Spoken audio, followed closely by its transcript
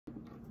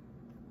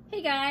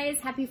Hey guys,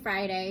 happy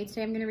Friday.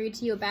 Today I'm going to read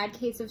to you A Bad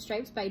Case of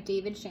Stripes by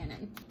David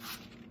Shannon.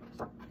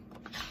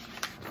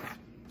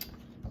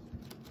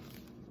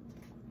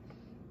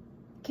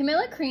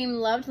 Camilla Cream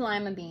loved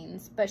lima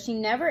beans, but she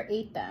never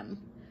ate them.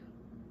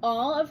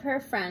 All of her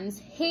friends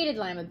hated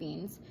lima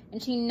beans,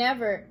 and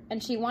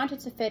she wanted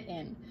to fit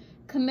in.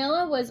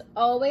 Camilla was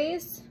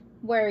always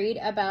worried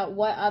about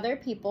what other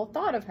people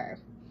thought of her.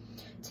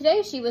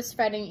 Today she was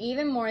fretting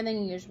even more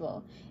than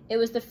usual. It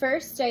was the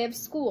first day of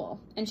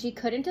school, and she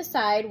couldn't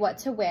decide what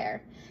to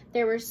wear.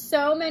 There were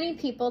so many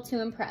people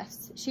to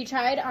impress. She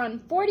tried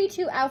on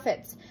 42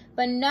 outfits,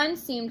 but none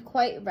seemed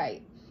quite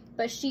right.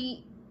 But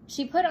she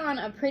put on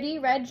a pretty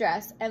red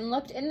dress and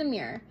looked in the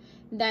mirror.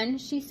 Then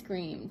she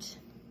screamed.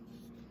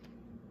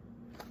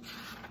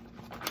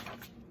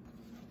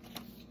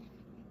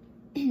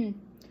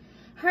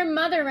 Her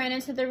mother ran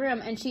into the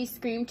room, and she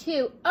screamed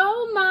too.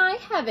 "Oh my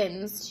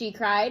heavens," she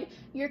cried.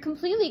 "You're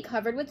completely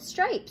covered with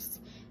stripes."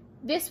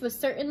 This was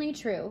certainly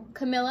true.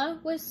 Camilla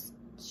was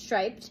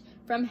striped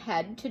from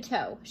head to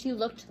toe. She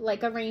looked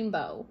like a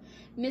rainbow.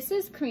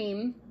 Mrs.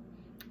 Cream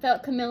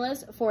felt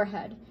Camilla's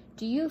forehead.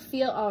 "Do you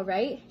feel all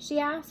right?" she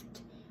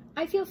asked.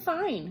 "I feel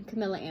fine,"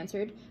 Camilla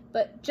answered,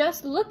 "but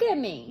just look at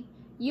me."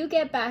 "You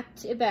get back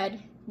to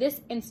bed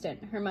this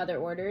instant," her mother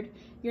ordered.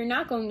 "You're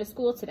not going to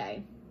school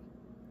today."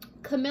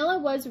 Camilla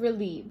was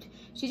relieved.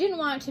 She didn't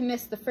want to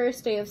miss the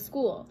first day of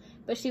school,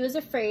 but she was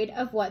afraid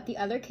of what the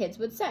other kids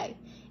would say,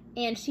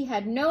 and she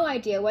had no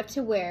idea what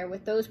to wear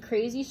with those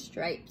crazy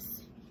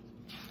stripes.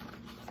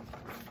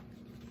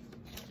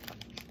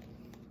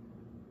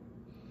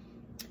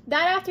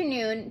 That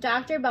afternoon,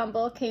 Dr.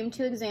 Bumble came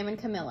to examine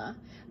Camilla.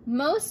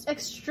 "Most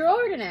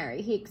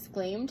extraordinary," he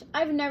exclaimed.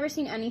 "I've never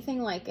seen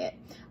anything like it.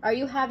 Are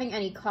you having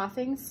any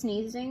coughing,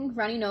 sneezing,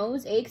 runny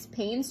nose, aches,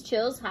 pains,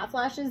 chills, hot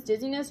flashes,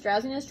 dizziness,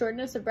 drowsiness,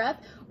 shortness of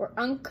breath, or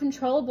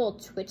uncontrollable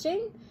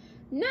twitching?"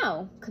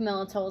 "No,"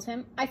 Camilla told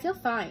him. "I feel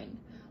fine."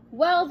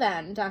 "Well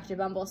then," Dr.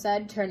 Bumble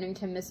said, turning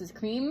to Mrs.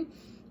 Cream,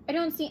 "I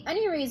don't see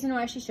any reason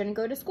why she shouldn't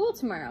go to school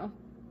tomorrow.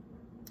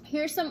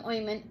 Here's some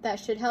ointment that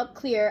should help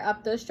clear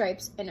up those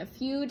stripes in a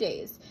few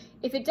days.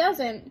 If it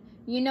doesn't,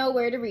 you know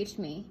where to reach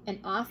me." And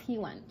off he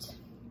went.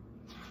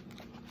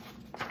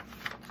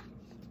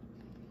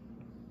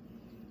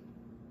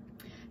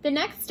 The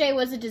next day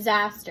was a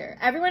disaster.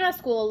 Everyone at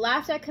school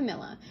laughed at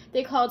Camilla.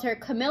 They called her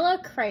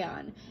Camilla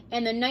Crayon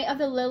and the Night of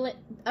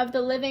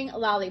the Living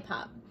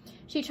Lollipop.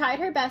 She tried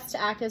her best to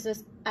act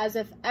as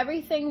if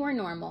everything were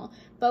normal,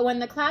 but when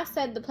the class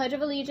said the Pledge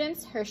of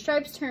Allegiance, her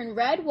stripes turned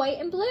red, white,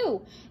 and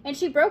blue, and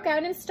she broke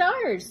out in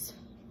stars.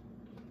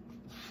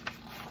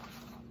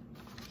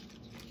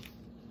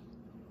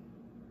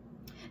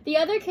 The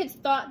other kids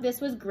thought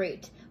this was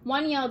great.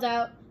 One yelled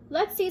out,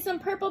 "Let's see some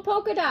purple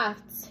polka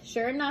dots."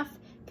 Sure enough,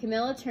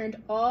 Camilla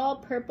turned all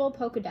purple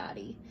polka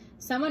dotty.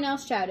 Someone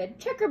else shouted,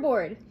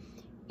 "Checkerboard,"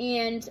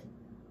 and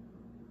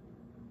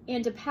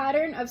a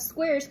pattern of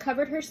squares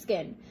covered her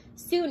skin.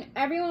 Soon,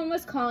 everyone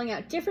was calling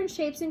out different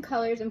shapes and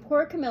colors, and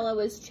poor Camilla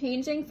was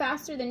changing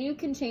faster than you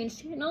can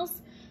change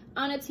channels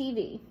on a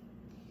TV.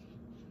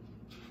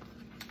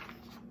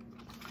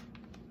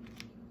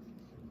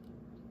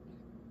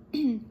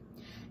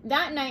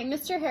 That night,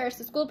 Mr. Harris,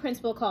 the school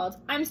principal, called.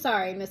 "I'm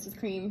sorry, Mrs.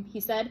 Cream," he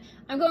said.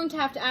 "I'm going to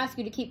have to ask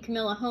you to keep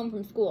Camilla home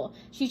from school.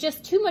 She's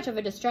just too much of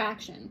a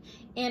distraction.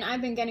 And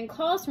I've been getting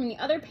calls from the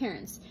other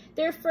parents.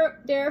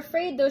 They're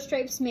afraid those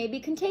stripes may be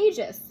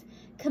contagious."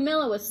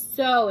 Camilla was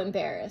so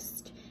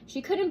embarrassed.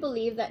 She couldn't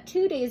believe that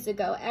 2 days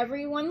ago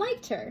everyone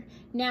liked her.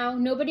 Now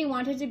nobody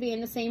wanted to be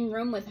in the same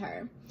room with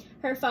her.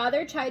 Her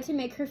father tried to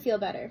make her feel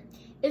better.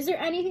 "Is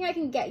there anything I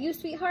can get you,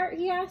 sweetheart?"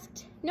 he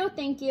asked. "No,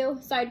 thank you,"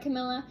 sighed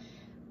Camilla.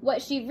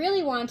 What she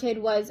really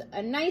wanted was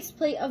a nice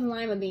plate of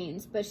lima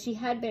beans, but she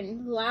had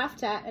been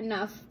laughed at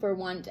enough for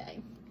one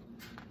day.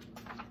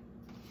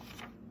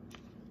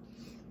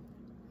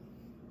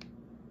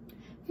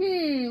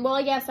 Well,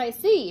 yes, I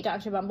see,"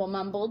 Dr. Bumble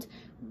mumbled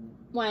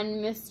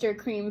when Mr.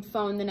 Cream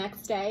phoned the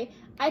next day.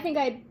 "I think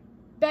I'd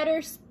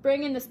better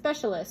bring in the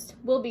specialist.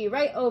 We'll be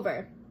right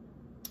over."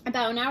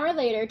 About an hour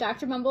later,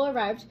 Dr. Bumble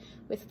arrived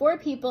with 4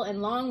 people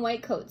in long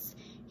white coats.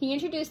 He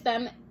introduced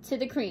them to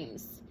the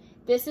Creams.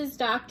 "This is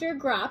Dr.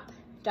 Grop,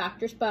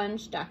 Dr.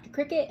 Sponge, Dr.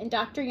 Cricket, and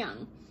Dr.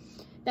 Young."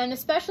 Then the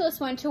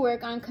specialist went to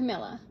work on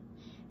Camilla.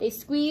 They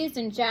squeezed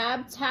and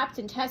jabbed, tapped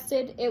and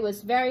tested. It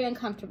was very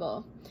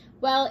uncomfortable.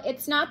 "Well,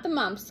 it's not the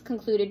mumps,"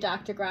 concluded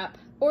Dr. Grop.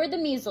 "Or the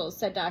measles,"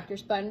 said Dr.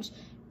 Sponge.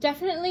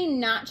 "Definitely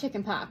not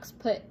chickenpox,"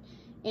 put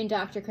in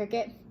Dr.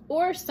 Cricket.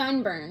 "Or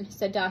sunburn,"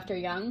 said Dr.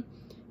 Young.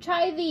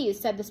 "Try these,"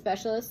 said the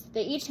specialist.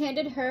 They each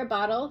handed her a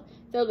bottle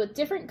filled with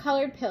different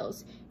colored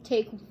pills.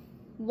 "Take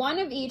one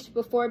of each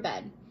before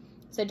bed,"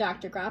 said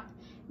Dr. Grop.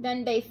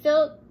 Then they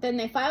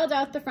filed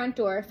out the front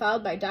door,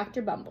 followed by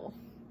Dr. Bumble.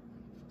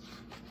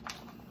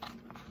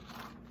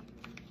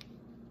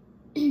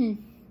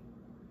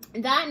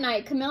 That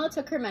night, Camilla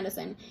took her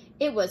medicine.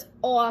 It was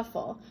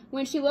awful.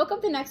 When she woke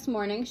up the next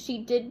morning, she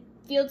did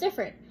feel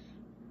different.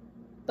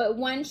 But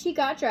when she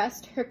got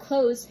dressed, her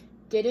clothes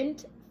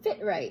didn't fit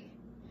right.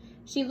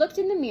 She looked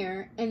in the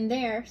mirror, and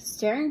there,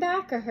 staring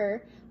back at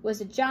her, was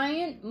a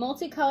giant,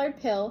 multicolored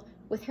pill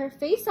with her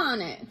face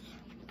on it.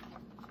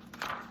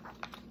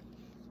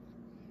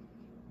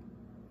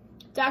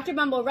 Dr.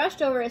 Bumble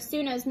rushed over as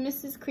soon as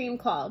Mrs. Cream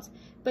called,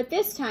 but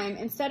this time,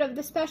 instead of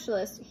the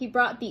specialist, he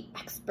brought the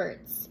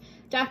experts.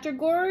 Dr.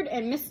 Gourd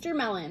and Mr.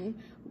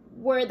 Mellon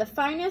were the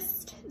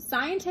finest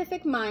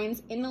scientific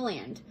minds in the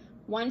land.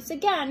 Once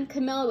again,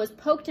 Camilla was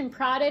poked and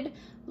prodded,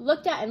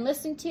 looked at and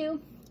listened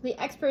to. The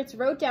experts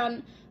wrote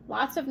down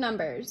lots of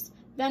numbers.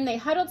 Then they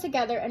huddled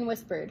together and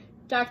whispered.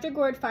 Dr.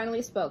 Gourd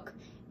finally spoke.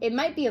 "It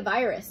might be a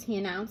virus," he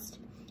announced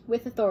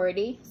with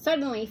authority.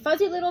 Suddenly,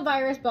 fuzzy little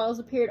virus balls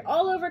appeared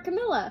all over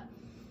Camilla.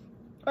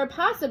 "Or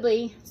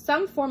possibly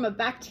some form of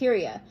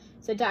bacteria,"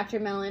 said Dr.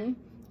 Mellon.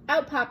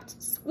 Out popped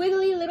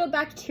squiggly little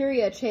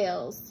bacteria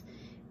trails.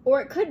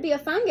 "Or it could be a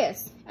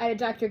fungus," added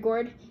Dr.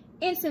 Gourd.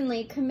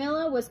 Instantly,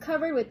 Camilla was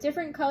covered with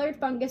different colored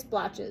fungus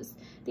blotches.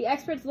 The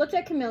experts looked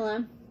at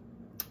Camilla,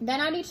 then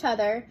at each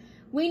other.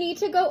 "We need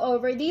to go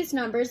over these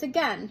numbers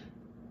again."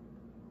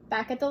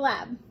 Back at the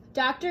lab,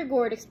 Dr.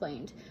 Gourd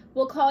explained,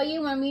 "We'll call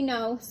you when we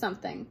know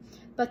something."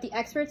 But the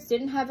experts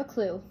didn't have a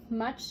clue,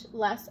 much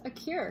less a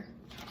cure.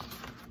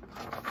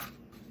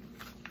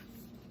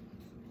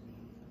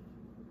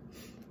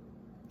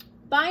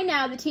 By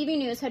now, the TV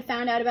news had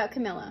found out about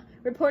Camilla.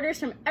 Reporters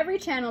from every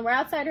channel were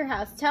outside her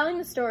house telling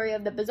the story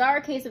of the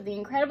bizarre case of the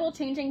incredible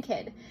changing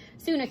kid.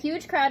 Soon, a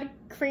huge crowd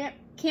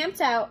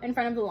camped out in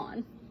front of the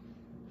lawn.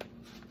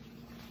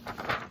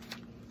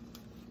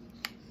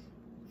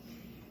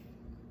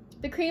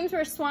 The Creams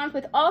were swamped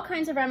with all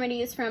kinds of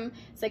remedies from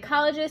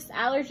psychologists,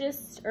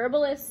 allergists,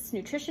 herbalists,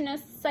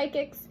 nutritionists,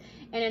 psychics,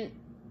 and an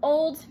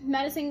old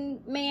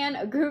medicine man,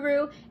 a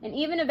guru, and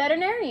even a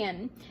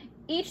veterinarian.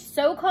 Each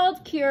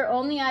so-called cure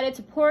only added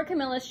to poor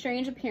Camilla's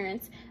strange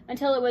appearance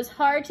until it was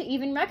hard to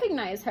even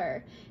recognize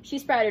her. She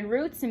sprouted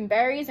roots and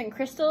berries and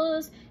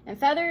crystals and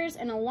feathers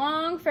and a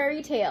long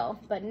furry tail,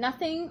 but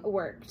nothing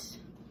worked.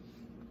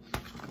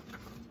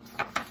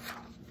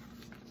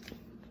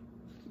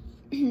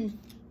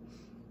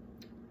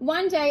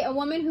 One day, a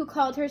woman who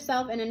called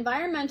herself an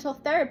environmental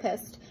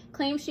therapist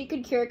claimed she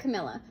could cure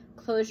Camilla.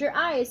 "Close your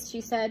eyes," she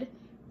said.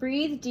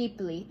 "Breathe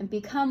deeply and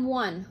become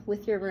one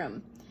with your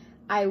room."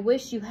 "I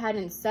wish you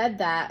hadn't said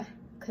that,"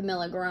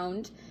 Camilla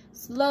groaned.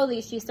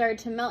 Slowly, she started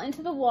to melt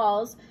into the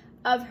walls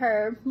of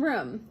her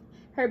room.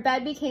 Her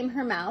bed became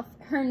her mouth,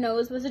 her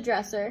nose was a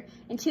dresser,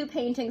 and 2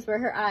 paintings were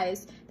her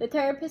eyes. The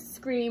therapist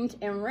screamed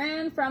and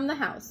ran from the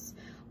house.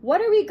 "What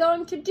are we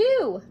going to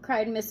do?"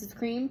 cried Mrs.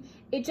 Cream.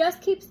 "It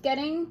just keeps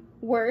getting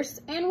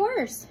worse and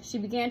worse." She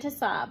began to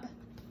sob.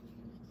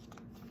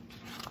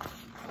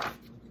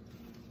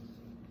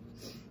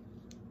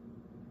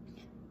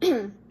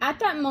 At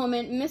that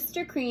moment,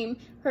 Mr. Cream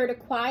heard a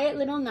quiet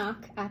little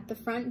knock at the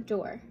front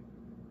door.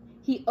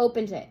 He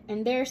opened it,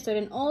 and there stood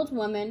an old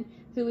woman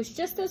who was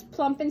just as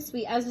plump and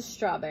sweet as a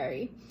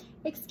strawberry.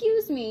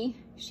 "Excuse me,"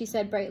 she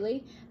said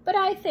brightly, "but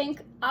I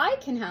think I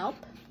can help."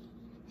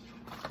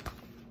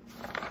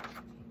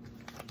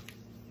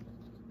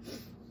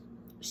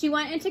 She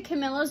went into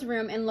Camilla's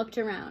room and looked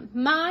around.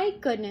 "My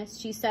goodness,"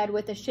 she said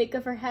with a shake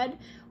of her head,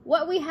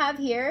 "what we have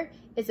here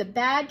is a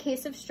bad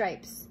case of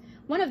stripes.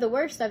 One of the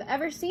worst I've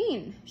ever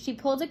seen." She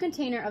pulled a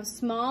container of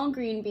small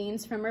green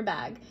beans from her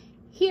bag.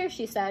 "Here,"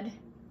 she said,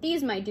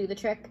 "these might do the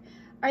trick."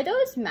 "Are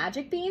those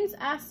magic beans?"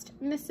 asked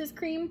Mrs.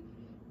 Cream.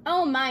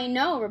 "Oh my,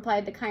 no,"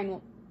 replied the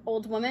kind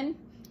old woman.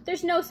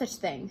 "There's no such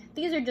thing.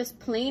 These are just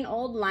plain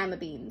old lima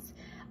beans."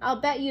 "I'll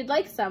bet you'd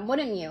like some,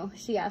 wouldn't you?"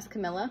 she asked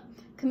Camilla.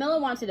 Camilla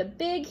wanted a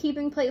big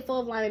heaping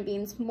plateful of lima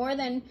beans more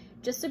than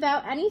just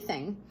about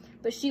anything,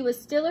 but she was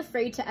still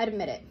afraid to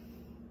admit it.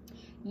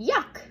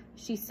 "Yuck,"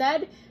 she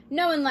said.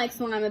 "No one likes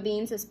lima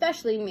beans,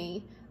 especially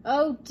me."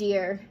 "Oh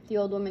dear," the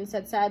old woman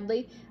said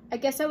sadly. "I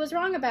guess I was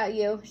wrong about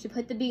you." She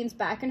put the beans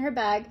back in her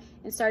bag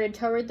and started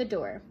toward the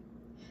door.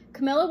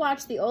 Camilla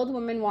watched the old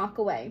woman walk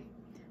away.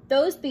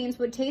 Those beans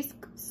would taste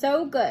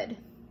so good,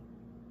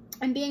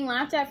 and being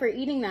laughed at for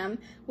eating them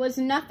was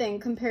nothing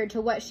compared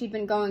to what she'd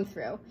been going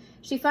through.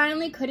 She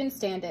finally couldn't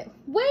stand it.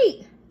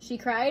 "Wait," she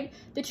cried.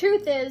 "The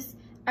truth is,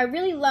 I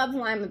really love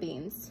lima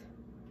beans."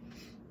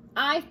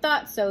 "I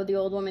thought so," the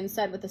old woman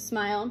said with a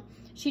smile.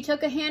 She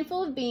took a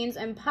handful of beans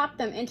and popped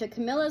them into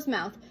Camilla's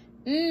mouth.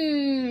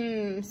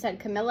 "Mmm," said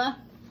Camilla.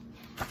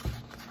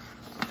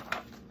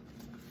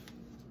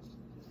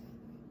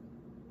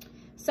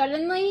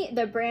 Suddenly,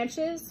 the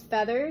branches,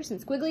 feathers, and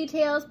squiggly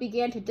tails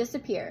began to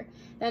disappear.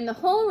 Then the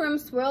whole room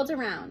swirled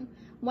around.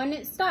 When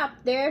it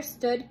stopped, there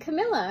stood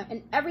Camilla,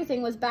 and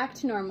everything was back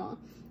to normal.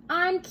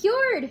 "I'm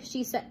cured,"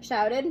 she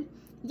shouted.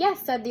 "Yes,"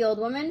 said the old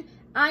woman.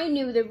 "I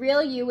knew the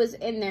real you was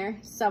in there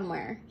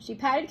somewhere." She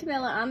patted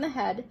Camilla on the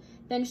head.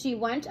 Then she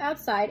went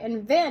outside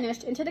and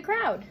vanished into the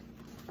crowd.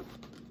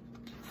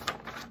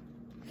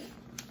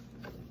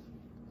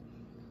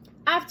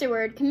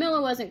 Afterward,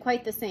 Camilla wasn't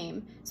quite the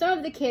same. Some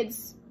of the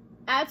kids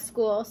at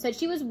school said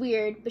she was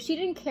weird, but she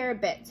didn't care a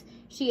bit.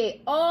 She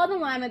ate all the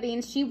lima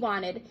beans she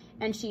wanted,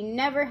 and she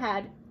never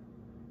had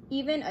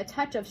even a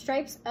touch of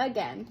stripes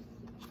again.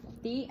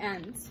 The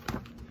end.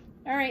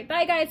 All right,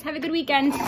 bye guys. Have a good weekend.